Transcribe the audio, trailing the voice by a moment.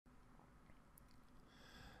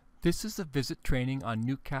This is a visit training on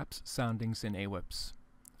NUCAPS soundings in AWIPS.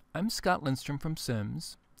 I'm Scott Lindstrom from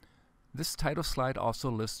SIMS. This title slide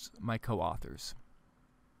also lists my co-authors.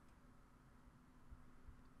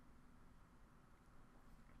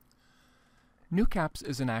 NUCAPS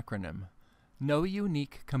is an acronym,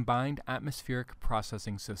 NOAA-Unique Combined Atmospheric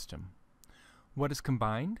Processing System. What is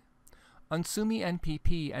combined? On Suomi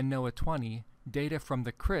NPP and NOAA-20, data from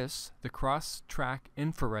the CRIS, the Cross-Track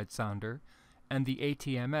Infrared Sounder, and the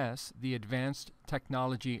ATMS, the Advanced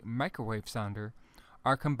Technology Microwave Sounder,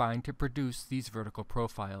 are combined to produce these vertical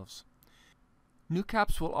profiles.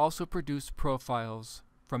 NUCAPS will also produce profiles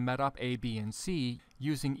from METOP A, B, and C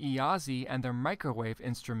using EASI and their microwave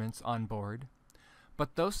instruments on board,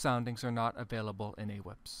 but those soundings are not available in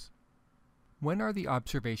AWIPS. When are the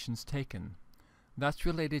observations taken? That's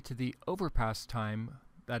related to the overpass time,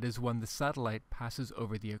 that is when the satellite passes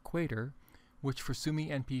over the equator, which for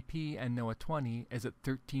Suomi NPP and NOAA-20 is at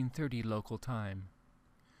 13:30 local time.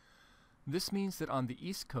 This means that on the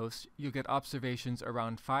East Coast you'll get observations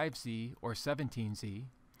around 5Z or 17Z.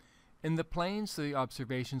 In the plains the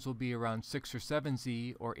observations will be around 6 or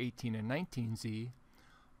 7Z or 18 and 19Z.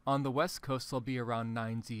 On the West Coast they'll be around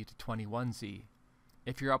 9Z to 21Z.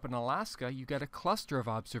 If you're up in Alaska you get a cluster of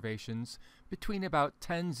observations between about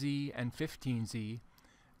 10Z and 15Z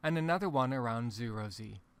and another one around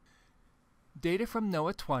 0Z. Data from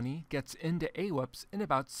NOAA-20 gets into AWIPS in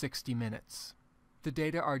about 60 minutes. The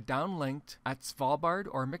data are downlinked at Svalbard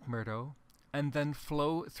or McMurdo and then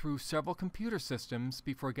flow through several computer systems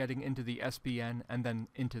before getting into the SBN and then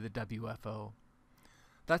into the WFO.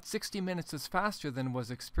 That 60 minutes is faster than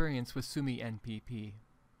was experienced with Suomi NPP.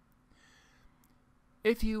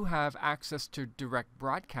 If you have access to direct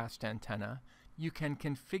broadcast antenna, you can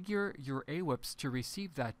configure your AWIPS to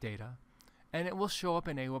receive that data, and it will show up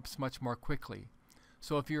in AWIPS much more quickly.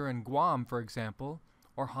 So if you're in Guam, for example,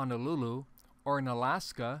 or Honolulu, or in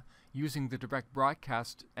Alaska, using the direct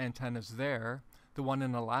broadcast antennas there, the one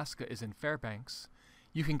in Alaska is in Fairbanks,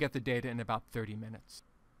 you can get the data in about 30 minutes.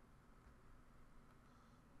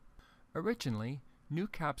 Originally,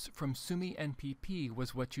 NUCAPS from Suomi NPP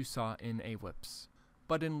was what you saw in AWIPS.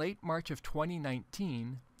 But in late March of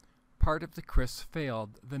 2019, part of the CRIS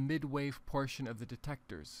failed, the mid-wave portion of the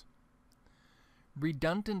detectors.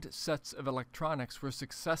 Redundant sets of electronics were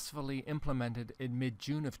successfully implemented in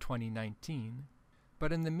mid-June of 2019,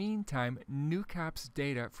 but in the meantime, NUCAPS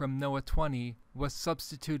data from NOAA-20 was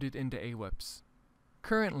substituted into AWIPS.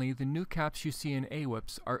 Currently, the NUCAPS you see in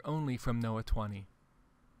AWIPS are only from NOAA-20.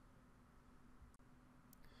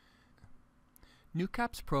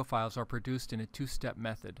 NUCAPS profiles are produced in a two-step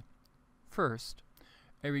method. First,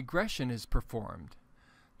 a regression is performed.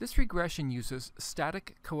 This regression uses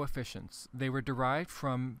static coefficients. They were derived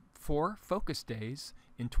from 4 focus days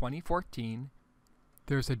in 2014.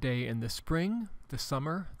 There's a day in the spring, the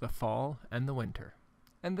summer, the fall, and the winter.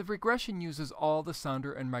 And the regression uses all the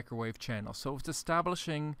sounder and microwave channels, so it's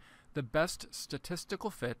establishing the best statistical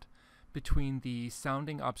fit between the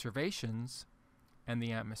sounding observations and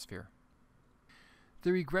the atmosphere.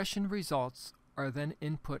 The regression results are then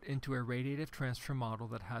input into a radiative transfer model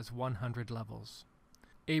that has 100 levels.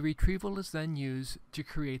 A retrieval is then used to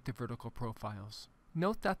create the vertical profiles.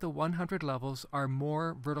 Note that the 100 levels are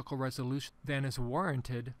more vertical resolution than is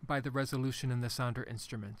warranted by the resolution in the sounder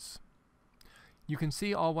instruments. You can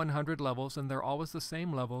see all 100 levels, and they're always the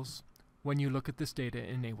same levels when you look at this data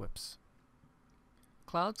in AWIPS.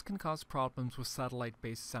 Clouds can cause problems with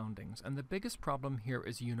satellite-based soundings, and the biggest problem here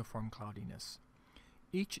is uniform cloudiness.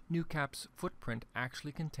 Each NUCAPS footprint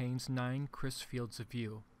actually contains 9 CRIS fields of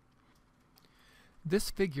view.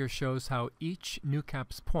 This figure shows how each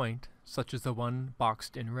NUCAPS point, such as the one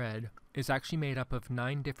boxed in red, is actually made up of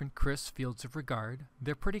 9 different CRIS fields of regard.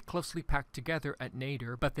 They're pretty closely packed together at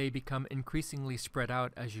nadir, but they become increasingly spread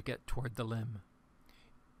out as you get toward the limb.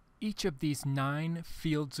 Each of these 9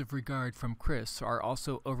 fields of regard from CRIS are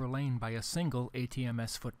also overlain by a single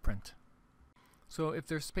ATMS footprint. So if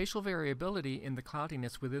there's spatial variability in the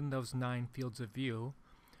cloudiness within those 9 fields of view,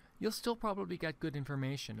 you'll still probably get good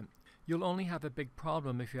information. You'll only have a big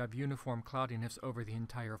problem if you have uniform cloudiness over the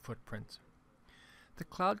entire footprint. The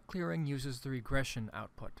cloud clearing uses the regression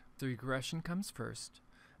output. The regression comes first,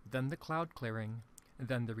 then the cloud clearing,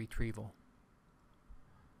 then the retrieval.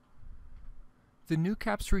 The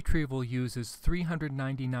NUCAPS retrieval uses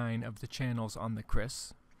 399 of the channels on the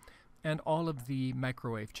CRIS and all of the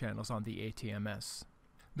microwave channels on the ATMS.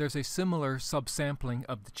 There's a similar subsampling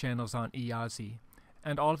of the channels on EASI,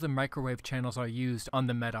 and all of the microwave channels are used on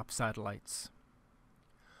the METOP satellites.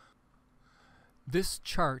 This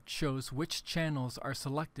chart shows which channels are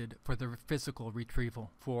selected for the physical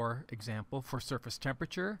retrieval. For example, for surface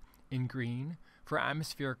temperature, in green, for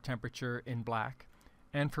atmospheric temperature in black,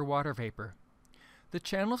 and for water vapor. The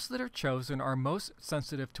channels that are chosen are most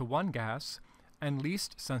sensitive to one gas and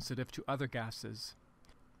least sensitive to other gases.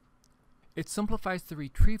 It simplifies the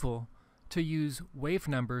retrieval to use wave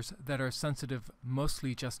numbers that are sensitive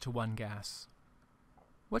mostly just to one gas.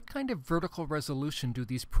 What kind of vertical resolution do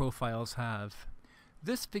these profiles have?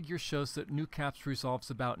 This figure shows that NUCAPS resolves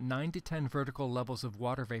about 9 to 10 vertical levels of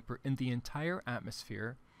water vapor in the entire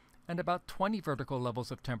atmosphere and about 20 vertical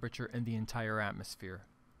levels of temperature in the entire atmosphere.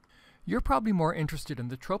 You're probably more interested in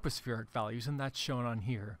the tropospheric values, and that's shown on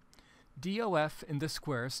here. DOF in the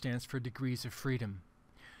square stands for degrees of freedom.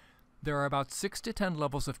 There are about 6 to 10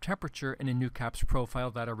 levels of temperature in a NUCAPS profile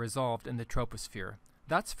that are resolved in the troposphere.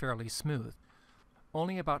 That's fairly smooth.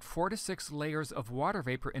 Only about 4 to 6 layers of water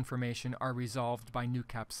vapor information are resolved by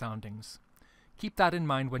NUCAPS soundings. Keep that in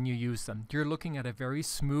mind when you use them. You're looking at a very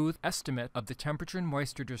smooth estimate of the temperature and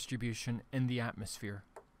moisture distribution in the atmosphere.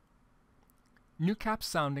 NUCAPS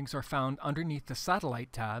soundings are found underneath the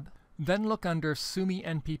Satellite tab. Then look under Suomi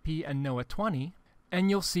NPP and NOAA-20, and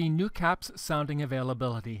you'll see NUCAPS sounding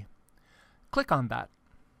availability. Click on that.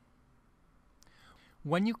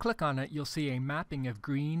 When you click on it, you'll see a mapping of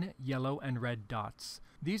green, yellow, and red dots.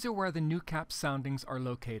 These are where the NUCAPS soundings are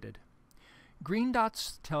located. Green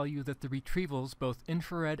dots tell you that the retrievals, both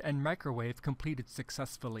infrared and microwave, completed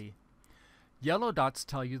successfully. Yellow dots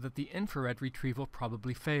tell you that the infrared retrieval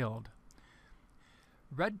probably failed.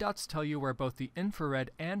 Red dots tell you where both the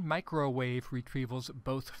infrared and microwave retrievals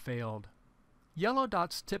both failed. Yellow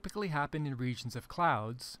dots typically happen in regions of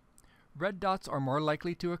clouds. Red dots are more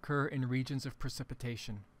likely to occur in regions of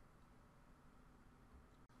precipitation.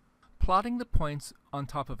 Plotting the points on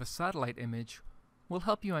top of a satellite image will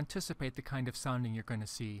help you anticipate the kind of sounding you're going to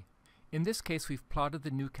see. In this case, we've plotted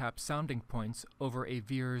the NUCAPS sounding points over a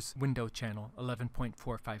VIIRS window channel,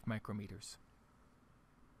 11.45 micrometers.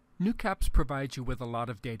 NUCAPS provides you with a lot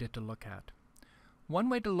of data to look at. One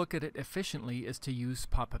way to look at it efficiently is to use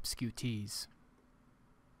pop-up SKUTs.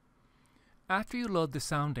 After you load the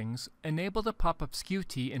soundings, enable the pop-up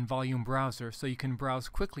SKUT in Volume Browser so you can browse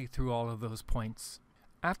quickly through all of those points.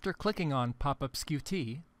 After clicking on pop-up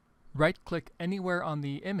SKUT, right-click anywhere on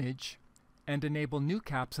the image and enable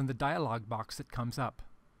NUCAPS in the dialog box that comes up.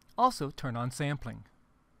 Also, turn on sampling.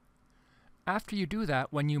 After you do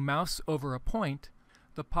that, when you mouse over a point,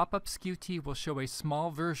 the pop-up SKUT will show a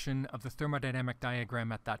small version of the thermodynamic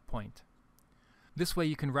diagram at that point. This way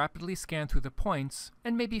you can rapidly scan through the points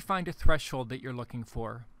and maybe find a threshold that you're looking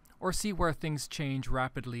for, or see where things change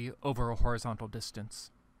rapidly over a horizontal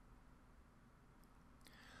distance.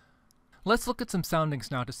 Let's look at some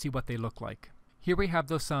soundings now to see what they look like. Here we have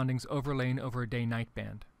those soundings overlain over a day-night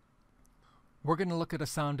band. We're going to look at a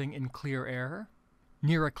sounding in clear air,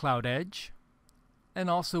 near a cloud edge, and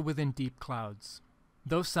also within deep clouds.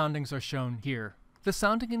 Those soundings are shown here. The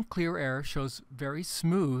sounding in clear air shows very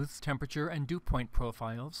smooth temperature and dew point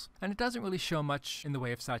profiles, and it doesn't really show much in the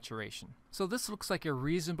way of saturation. So this looks like a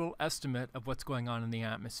reasonable estimate of what's going on in the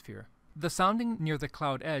atmosphere. The sounding near the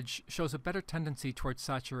cloud edge shows a better tendency towards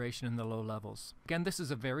saturation in the low levels. Again, this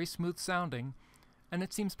is a very smooth sounding, and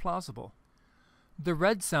it seems plausible. The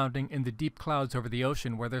red sounding in the deep clouds over the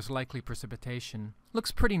ocean, where there's likely precipitation,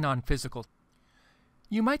 looks pretty non-physical.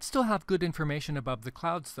 You might still have good information above the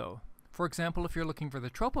clouds, though. For example, if you're looking for the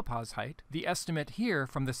tropopause height, the estimate here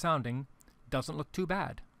from the sounding doesn't look too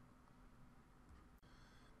bad.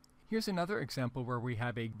 Here's another example where we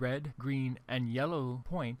have a red, green, and yellow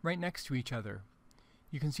point right next to each other.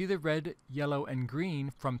 You can see the red, yellow, and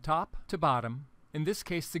green from top to bottom. In this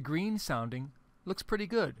case, the green sounding looks pretty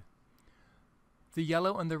good. The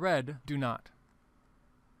yellow and the red do not.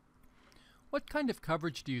 What kind of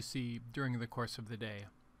coverage do you see during the course of the day?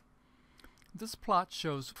 This plot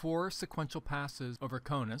shows 4 sequential passes over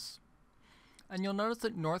CONUS, and you'll notice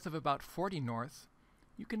that north of about 40 north,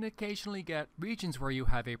 you can occasionally get regions where you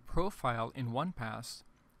have a profile in one pass,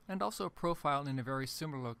 and also a profile in a very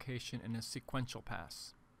similar location in a sequential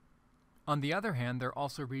pass. On the other hand, there are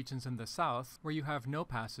also regions in the south where you have no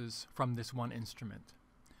passes from this one instrument.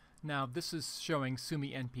 Now, this is showing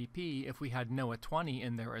Suomi NPP. If we had NOAA-20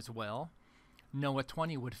 in there as well,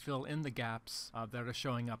 NOAA-20 would fill in the gaps that are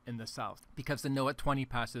showing up in the south, because the NOAA-20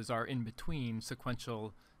 passes are in between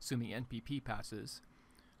sequential Suomi NPP passes.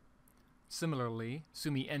 Similarly,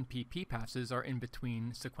 Suomi NPP passes are in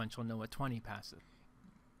between sequential NOAA-20 passes.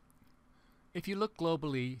 If you look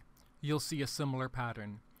globally, you'll see a similar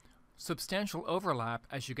pattern. Substantial overlap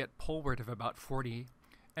as you get poleward of about 40,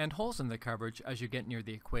 and holes in the coverage as you get near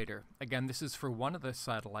the equator. Again, this is for one of the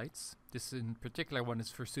satellites. This in particular one is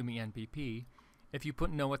for Suomi NPP. If you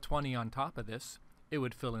put NOAA-20 on top of this, it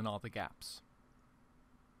would fill in all the gaps.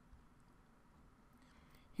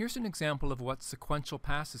 Here's an example of what sequential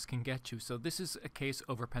passes can get you. So this is a case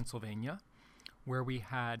over Pennsylvania, where we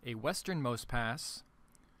had a westernmost pass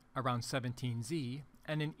around 17Z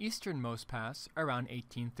and an easternmost pass around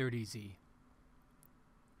 1830Z.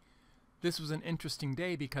 This was an interesting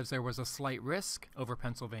day because there was a slight risk over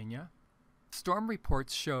Pennsylvania. Storm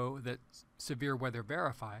reports show that severe weather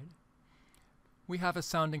verified. We have a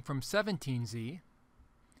sounding from 17Z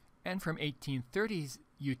and from 1830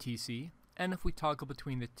 UTC, and if we toggle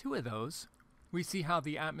between the two of those, we see how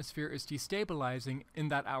the atmosphere is destabilizing in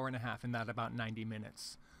that hour and a half, in that about 90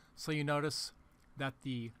 minutes. So you notice that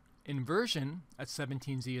the inversion at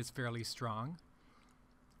 17Z is fairly strong.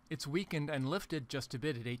 It's weakened and lifted just a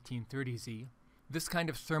bit at 1830Z. This kind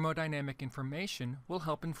of thermodynamic information will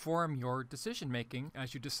help inform your decision making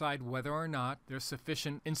as you decide whether or not there's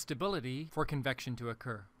sufficient instability for convection to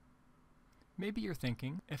occur. Maybe you're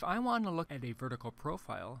thinking, if I want to look at a vertical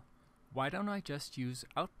profile, why don't I just use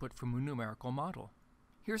output from a numerical model?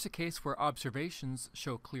 Here's a case where observations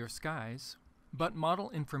show clear skies, but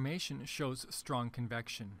model information shows strong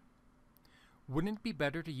convection. Wouldn't it be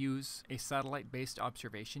better to use a satellite-based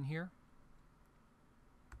observation here?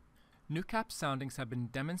 NUCAPS soundings have been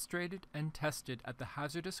demonstrated and tested at the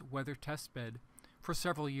Hazardous Weather Testbed for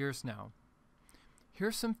several years now.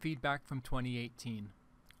 Here's some feedback from 2018.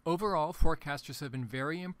 Overall, forecasters have been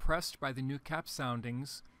very impressed by the NUCAPS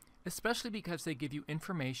soundings, especially because they give you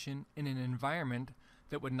information in an environment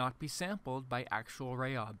that would not be sampled by actual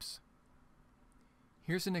RAOBs.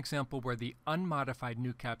 Here's an example where the unmodified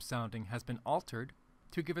NUCAPS sounding has been altered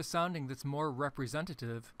to give a sounding that's more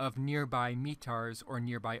representative of nearby METARs or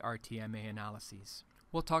nearby RTMA analyses.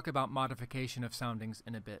 We'll talk about modification of soundings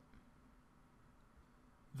in a bit.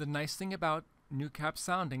 The nice thing about NUCAPS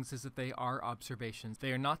soundings is that they are observations.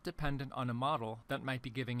 They are not dependent on a model that might be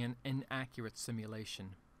giving an inaccurate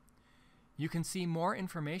simulation. You can see more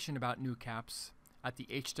information about NUCAPS at the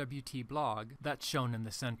HWT blog that's shown in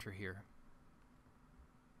the center here.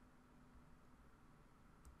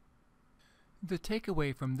 The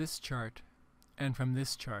takeaway from this chart, and from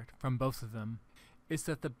this chart, from both of them, is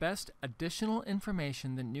that the best additional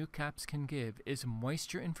information that NUCAPS can give is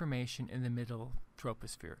moisture information in the middle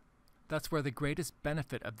troposphere. That's where the greatest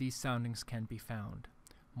benefit of these soundings can be found.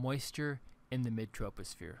 Moisture in the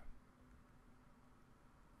mid-troposphere.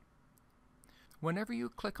 Whenever you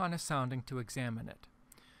click on a sounding to examine it,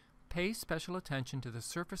 pay special attention to the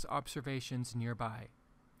surface observations nearby.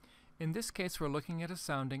 In this case, we're looking at a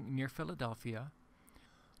sounding near Philadelphia.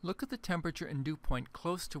 Look at the temperature and dew point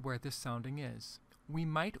close to where this sounding is. We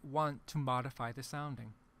might want to modify the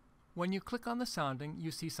sounding. When you click on the sounding, you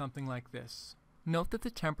see something like this. Note that the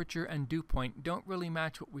temperature and dew point don't really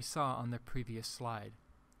match what we saw on the previous slide.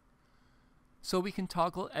 So we can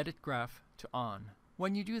toggle Edit Graph to On.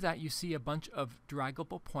 When you do that, you see a bunch of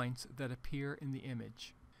draggable points that appear in the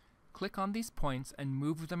image. Click on these points and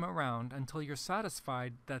move them around until you're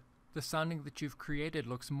satisfied that the sounding that you've created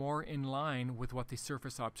looks more in line with what the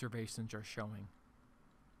surface observations are showing.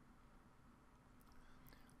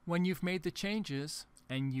 When you've made the changes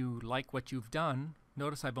and you like what you've done,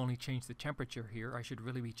 notice I've only changed the temperature here. I should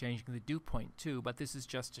really be changing the dew point too, but this is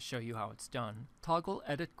just to show you how it's done. Toggle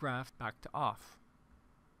Edit Graph back to off,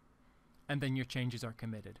 and then your changes are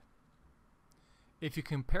committed. If you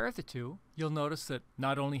compare the two, you'll notice that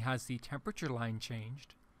not only has the temperature line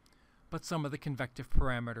changed, but some of the convective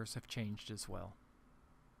parameters have changed as well.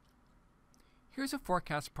 Here's a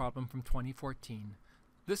forecast problem from 2014.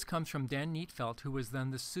 This comes from Dan Neatfelt, who was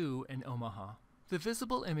then the Sioux in Omaha. The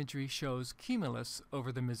visible imagery shows cumulus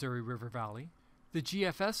over the Missouri River Valley. The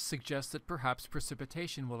GFS suggests that perhaps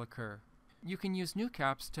precipitation will occur. You can use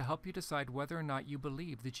NUCAPS to help you decide whether or not you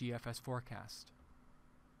believe the GFS forecast.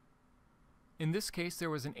 In this case, there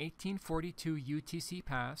was an 1842 UTC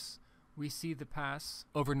pass. We see the pass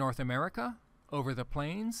over North America, over the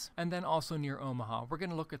plains, and then also near Omaha. We're going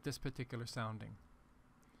to look at this particular sounding.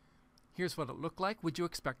 Here's what it looked like. Would you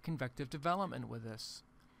expect convective development with this?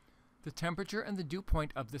 The temperature and the dew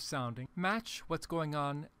point of this sounding match what's going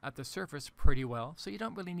on at the surface pretty well, so you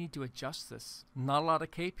don't really need to adjust this. Not a lot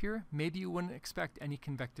of CAPE here. Maybe you wouldn't expect any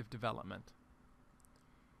convective development.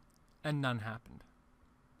 And none happened.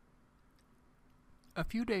 A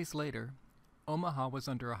few days later, Omaha was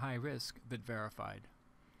under a high risk that verified.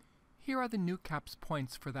 Here are the NUCAPS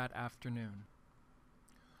points for that afternoon.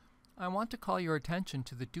 I want to call your attention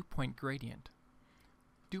to the dew point gradient.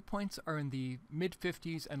 Dew points are in the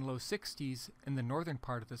mid-50s and low 60s in the northern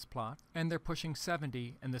part of this plot, and they're pushing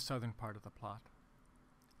 70 in the southern part of the plot.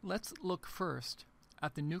 Let's look first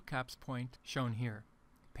at the NUCAPS point shown here.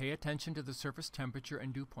 Pay attention to the surface temperature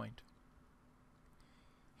and dew point.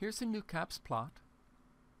 Here's a NUCAPS plot.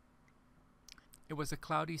 It was a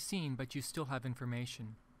cloudy scene, but you still have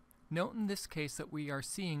information. Note in this case that we are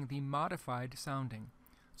seeing the modified sounding.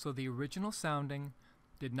 So the original sounding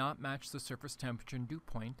did not match the surface temperature and dew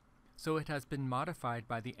point, so it has been modified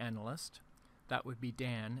by the analyst. That would be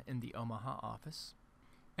Dan in the Omaha office.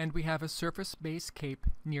 And we have a surface base cape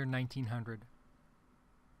near 1900.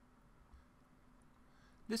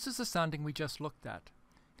 This is the sounding we just looked at.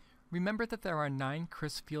 Remember that there are 9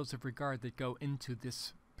 crisp fields of regard that go into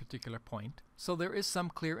this particular point, so there is some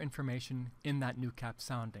clear information in that NUCAPS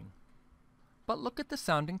sounding. But look at the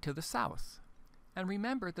sounding to the south, and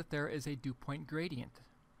remember that there is a dew point gradient.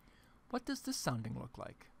 What does this sounding look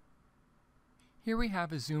like? Here we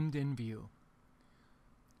have a zoomed-in view.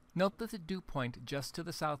 Note that the dew point just to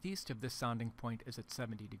the southeast of this sounding point is at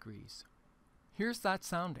 70 degrees. Here's that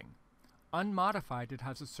sounding. Unmodified, it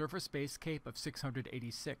has a surface base cape of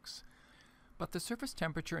 686, but the surface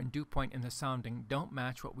temperature and dew point in the sounding don't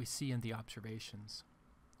match what we see in the observations.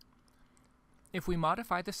 If we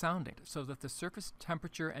modify the sounding so that the surface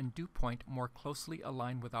temperature and dew point more closely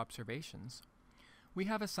align with observations, we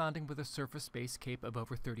have a sounding with a surface base cape of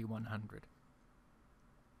over 3100.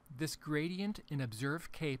 This gradient in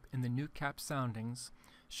observed cape in the NUCAPS soundings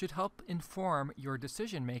should help inform your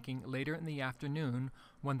decision-making later in the afternoon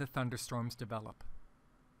when the thunderstorms develop.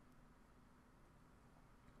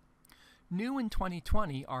 New in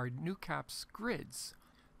 2020 are NUCAPS grids.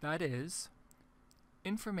 That is,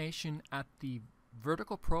 information at the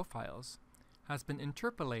vertical profiles has been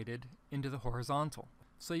interpolated into the horizontal.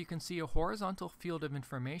 So you can see a horizontal field of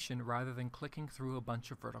information rather than clicking through a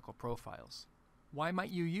bunch of vertical profiles. Why might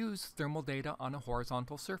you use thermal data on a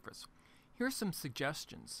horizontal surface? Here's some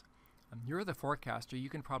suggestions. You're the forecaster, you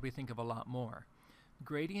can probably think of a lot more.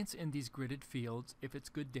 Gradients in these gridded fields, if it's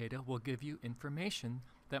good data, will give you information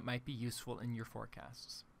that might be useful in your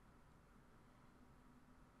forecasts.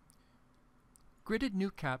 Gridded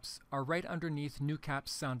NUCAPS are right underneath NUCAPS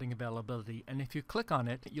sounding availability, and if you click on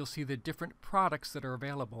it, you'll see the different products that are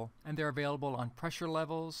available, and they're available on pressure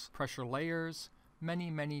levels, pressure layers,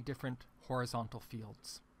 many different horizontal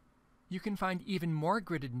fields. You can find even more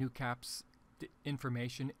gridded NUCAPS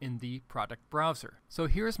information in the product browser. So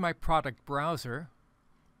here's my product browser.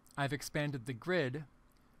 I've expanded the grid,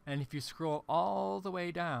 and if you scroll all the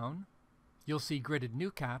way down, you'll see gridded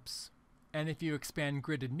NUCAPS, and if you expand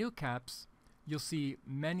gridded NUCAPS, you'll see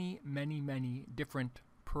many different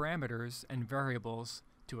parameters and variables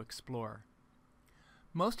to explore.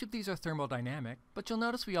 Most of these are thermodynamic, but you'll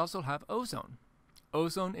notice we also have ozone.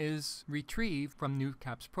 Ozone is retrieved from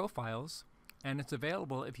NUCAPS profiles, and it's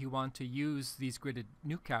available if you want to use these gridded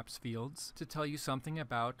NUCAPS fields to tell you something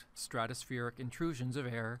about stratospheric intrusions of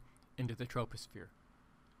air into the troposphere.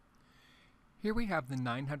 Here we have the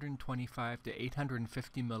 925 to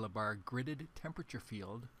 850 millibar gridded temperature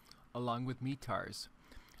field along with METARs.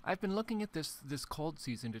 I've been looking at this cold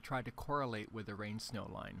season to try to correlate with the rain-snow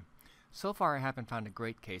line. So far I haven't found a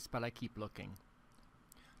great case, but I keep looking.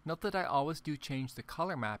 Note that I always do change the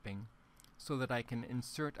color mapping so that I can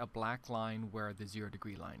insert a black line where the 0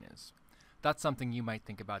 degree line is. That's something you might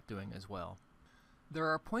think about doing as well. There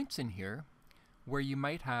are points in here where you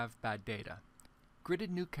might have bad data. Gridded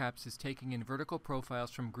NUCAPS is taking in vertical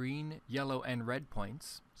profiles from green, yellow, and red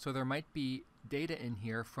points, so there might be data in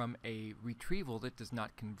here from a retrieval that does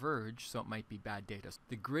not converge, so it might be bad data.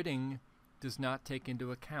 The gridding does not take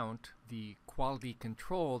into account the quality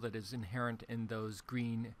control that is inherent in those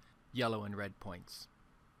green, yellow, and red points.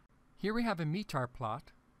 Here we have a METAR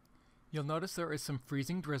plot. You'll notice there is some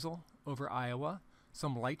freezing drizzle over Iowa,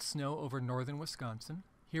 some light snow over northern Wisconsin.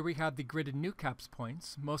 Here we have the gridded NUCAPS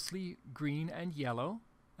points, mostly green and yellow,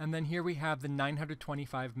 and then here we have the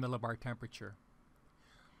 925 millibar temperature.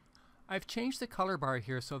 I've changed the color bar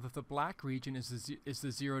here so that the black region is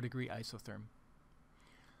the 0 degree isotherm.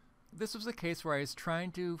 This was a case where I was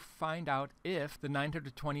trying to find out if the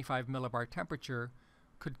 925 millibar temperature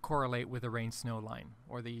could correlate with the rain-snow line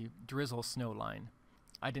or the drizzle-snow line.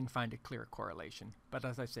 I didn't find a clear correlation, but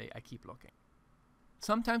as I say, I keep looking.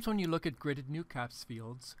 Sometimes when you look at gridded NUCAPS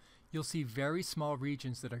fields, you'll see very small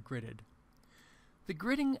regions that are gridded. The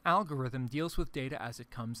gridding algorithm deals with data as it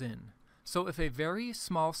comes in. So if a very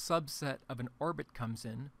small subset of an orbit comes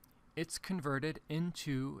in, it's converted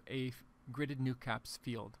into a gridded NUCAPS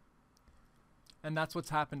field. And that's what's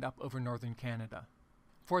happened up over northern Canada.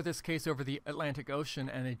 For this case over the Atlantic Ocean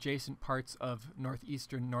and adjacent parts of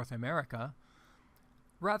northeastern North America,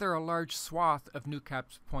 rather a large swath of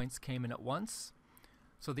NUCAPS points came in at once,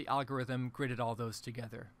 so the algorithm gridded all those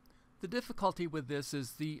together. The difficulty with this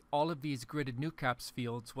is all of these gridded NUCAPS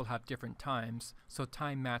fields will have different times, so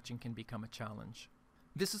time matching can become a challenge.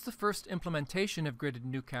 This is the first implementation of gridded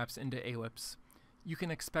NUCAPS into AWIPS. You can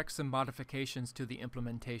expect some modifications to the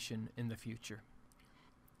implementation in the future.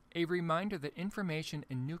 A reminder that information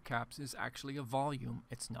in NUCAPS is actually a volume,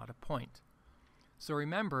 it's not a point. So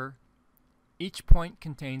remember, each point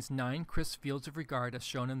contains 9 crisp fields of regard as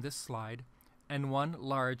shown in this slide, and 1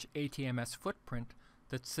 large ATMS footprint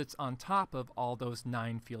that sits on top of all those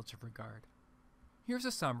 9 fields of regard. Here's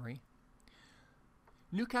a summary.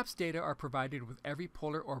 NUCAPS data are provided with every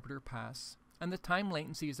polar orbiter pass, and the time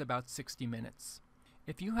latency is about 60 minutes.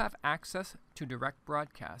 If you have access to direct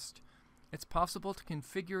broadcast, it's possible to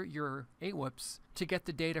configure your AWIPS to get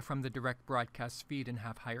the data from the direct broadcast feed and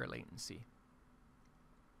have higher latency.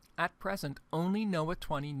 At present, only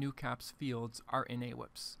NOAA-20 NUCAPS fields are in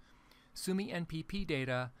AWIPS. Suomi NPP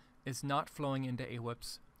data is not flowing into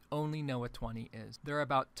AWIPS, only NOAA-20 is. There are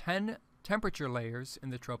about 10 temperature layers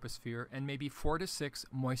in the troposphere and maybe 4 to 6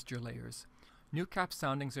 moisture layers. NUCAPS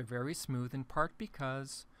soundings are very smooth, in part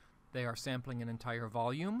because they are sampling an entire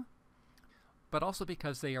volume, but also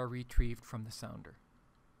because they are retrieved from the sounder.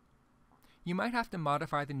 You might have to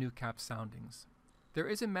modify the NUCAPS soundings. There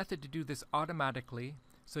is a method to do this automatically,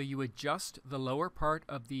 so you adjust the lower part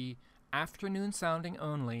of the afternoon sounding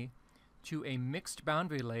only to a mixed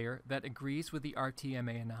boundary layer that agrees with the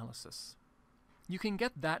RTMA analysis. You can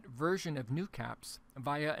get that version of NUCAPS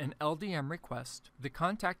via an LDM request. The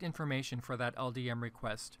contact information for that LDM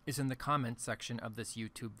request is in the comments section of this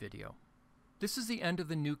YouTube video. This is the end of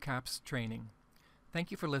the NUCAPS training.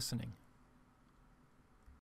 Thank you for listening.